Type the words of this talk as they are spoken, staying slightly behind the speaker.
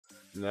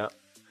Yeah.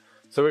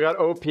 So we got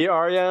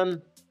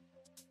Oparin.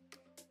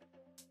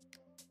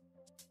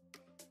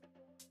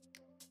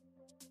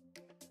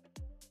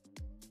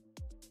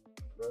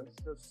 Where's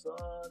the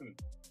sun?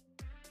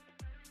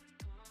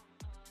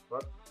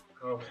 What?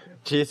 Oh.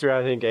 G3,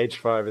 I think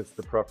H5 is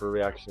the proper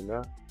reaction,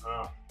 yeah?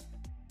 Ah.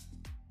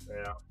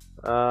 Yeah.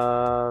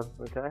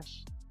 Okay.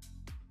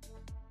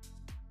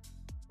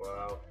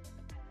 Wow.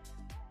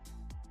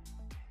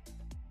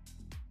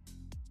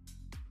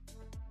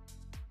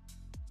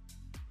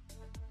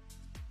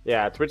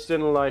 Yeah, Twitch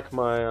didn't like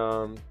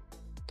my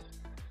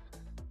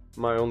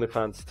my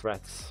OnlyFans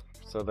threats,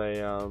 so they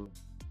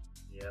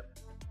Yep.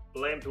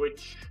 Blame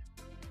Twitch.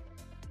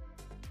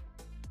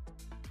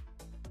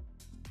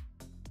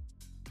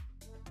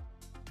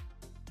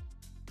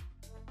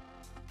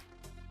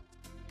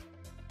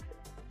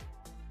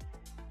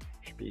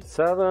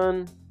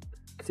 B7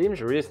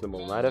 seems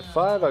reasonable. Knight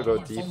F5, I go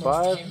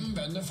D5.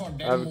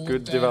 I have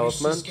good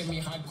development.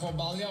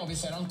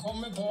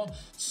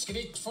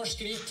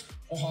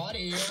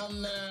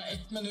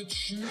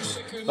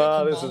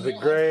 Ah, this is a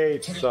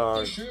great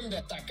song.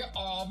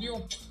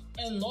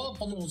 Ennå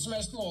på noen som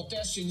helst måte.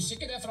 Jeg syns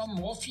ikke det, for han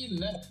må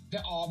finne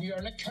det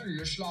avgjørende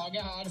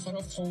kølleslaget her for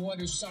å få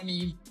russeren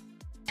i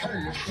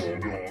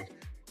kølleslaget.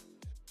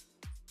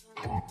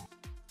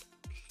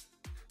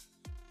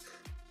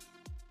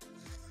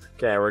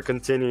 Okay, we're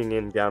continuing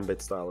in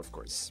Gambit style, of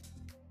course.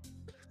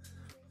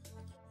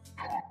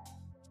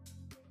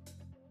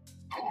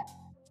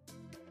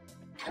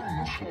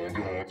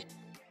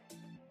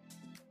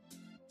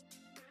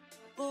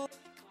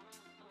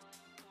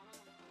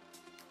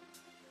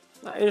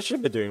 It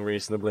should be doing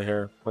reasonably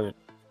here.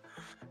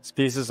 His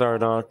pieces are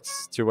not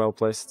too well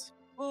placed.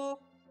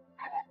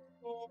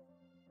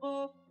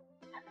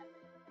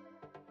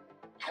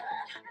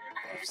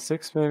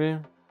 F6 maybe.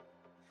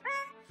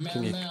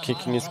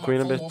 Kicking his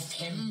queen a bit.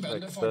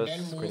 Like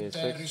this, queen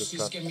e6, just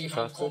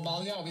faster.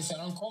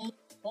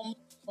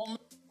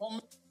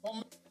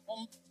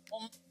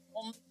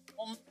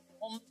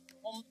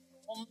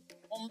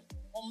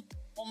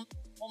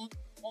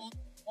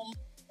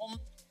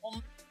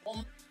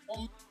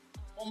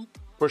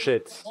 Push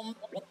it.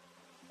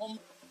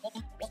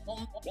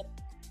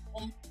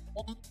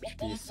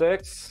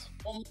 B6.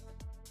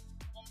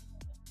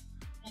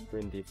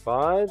 Queen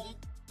D5.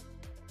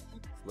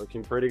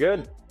 Looking pretty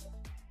good.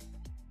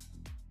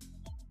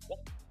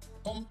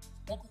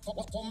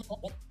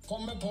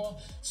 Kommer på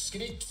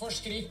skritt for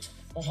skritt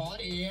og har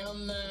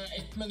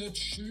 1 minutt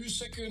 7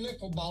 sekunder.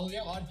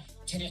 Kobalja har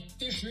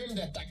 37.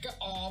 Dette ikke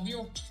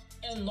avgjort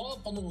ennå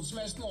på noen som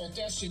helst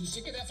måte. Jeg synes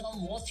ikke det, for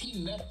han må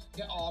finne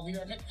det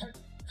avgjørende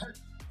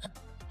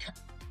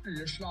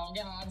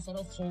kølleslaget her for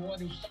å få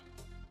Russland.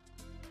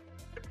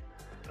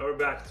 We're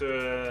back to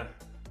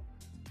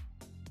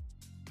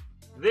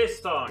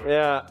this song.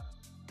 Yeah.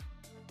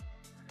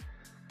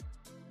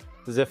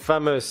 The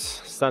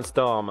famous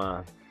Sandstorm.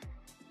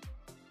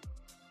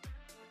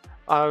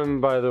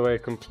 I'm, by the way,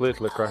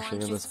 completely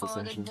crushing in this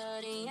position.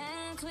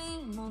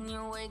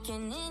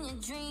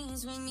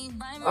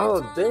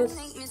 Oh, this?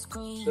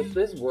 Does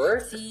this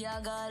work? This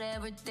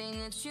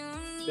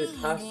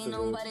has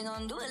to work.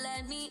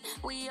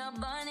 Oh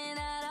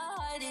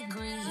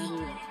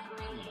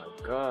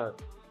my god.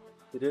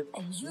 Did you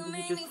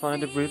just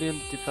find a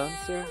brilliant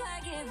defense here?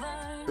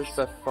 Push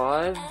that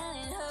 5.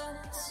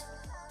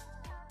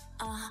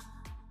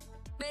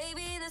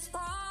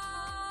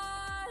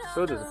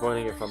 So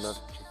disappointing if I'm not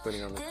just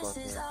putting on the spot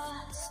here.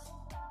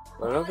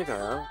 But I don't think I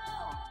am.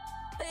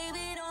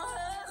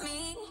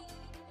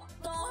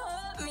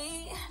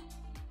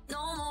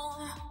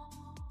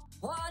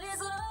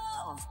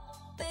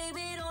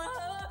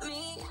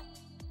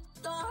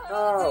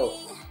 Oh!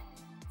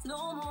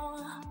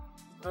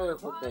 Oh,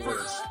 it's okay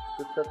here.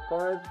 Good step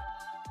 5.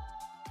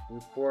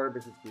 And 4,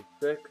 bishop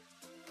d6.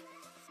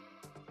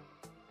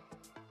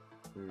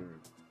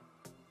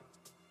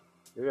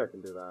 Maybe I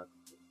can do that.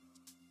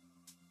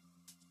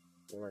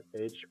 Like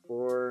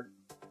h4,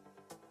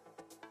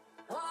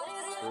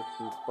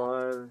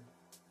 c5,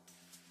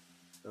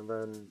 and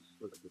then just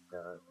look at this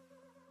guy.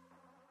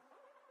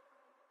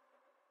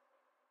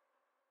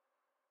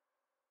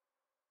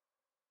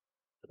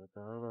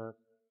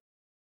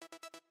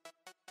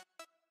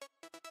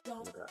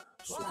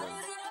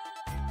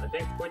 I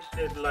think Twitch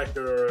did like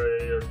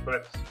your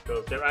preps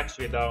because they're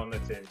actually down,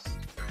 it seems.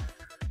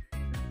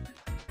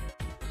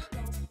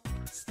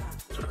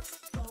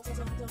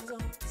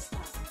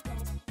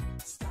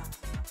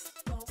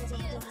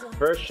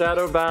 First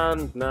shadow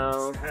band,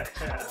 now this.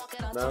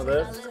 And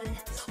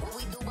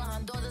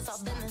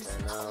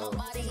now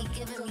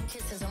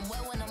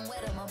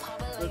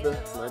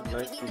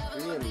knight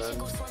c3, and then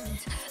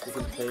you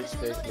can take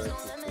knight c4.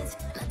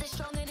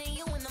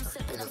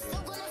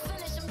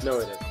 No,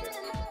 it is.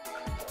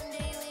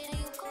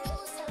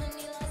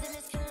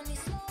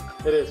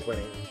 It is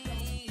winning.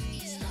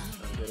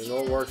 I'm getting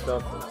all worked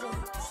up.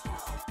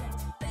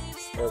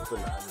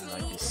 Open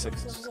knight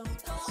d6.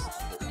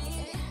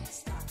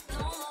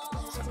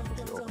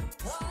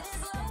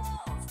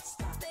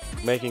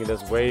 Making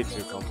this way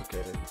too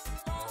complicated.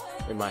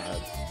 in my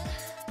head.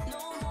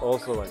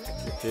 Also, like,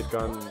 if he'd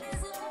gone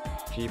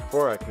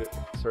G4, I could,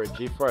 sorry,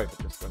 G4, I could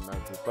just go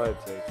knight D5,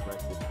 takes, knight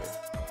D3.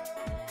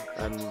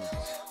 And,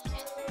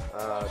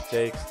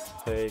 takes,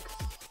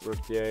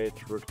 rook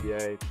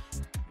D8,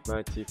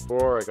 knight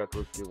D4, I got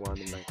rook D1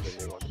 and knight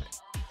D1.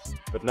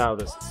 But now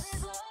this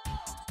is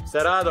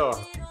Cerrado!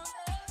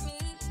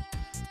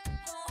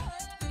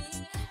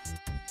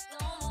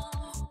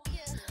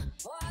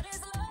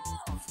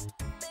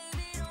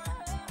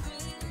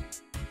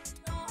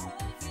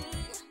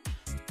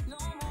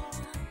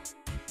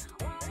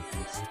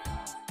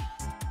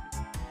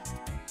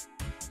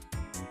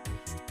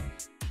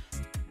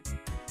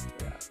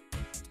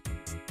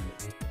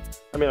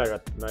 I mean, I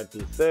got knight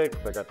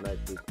d6, I got knight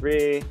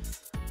d3.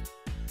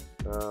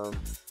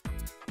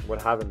 What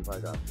haven't I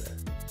got there?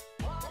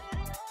 Yeah,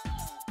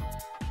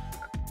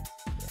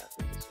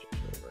 this is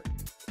just over.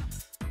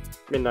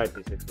 I mean, knight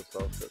d6 was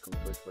also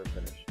completely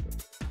finished.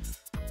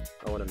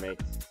 I want to mate.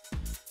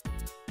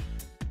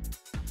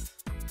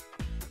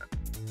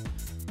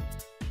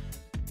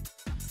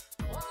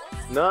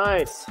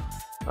 Nice!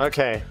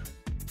 Okay.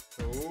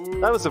 Ooh.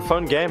 That was a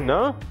fun game,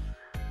 no?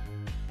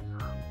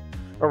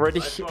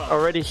 Already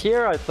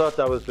here, I thought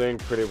that was doing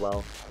pretty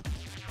well.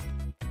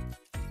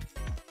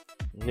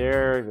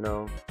 Here, you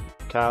know,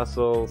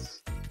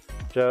 castles,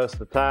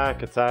 just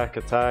attack. And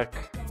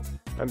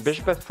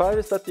bishop f5,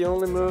 is that the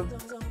only move?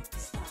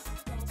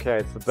 Okay,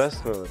 it's the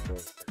best move, I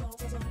think.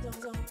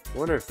 I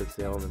wonder if it's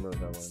the only move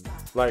that wins.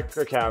 Like,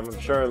 okay, I'm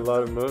sure a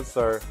lot of moves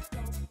are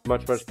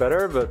much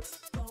better, but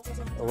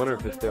I wonder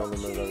if it's the only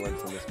move that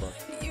wins in this one.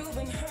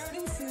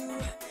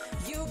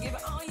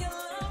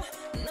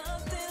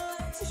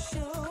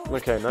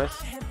 Okay, nice.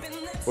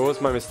 What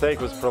was my mistake?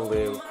 It was probably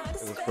h4.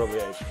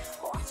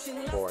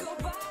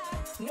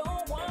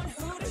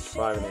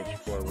 h5 and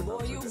h4 were not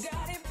so good.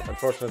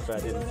 Unfortunately, I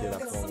didn't see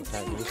that long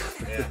timing.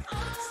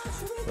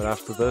 But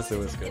after this, it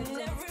was good.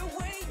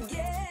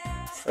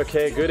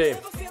 Okay, goody.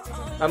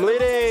 I'm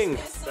leading!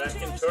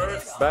 Back in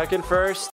first. Back in first.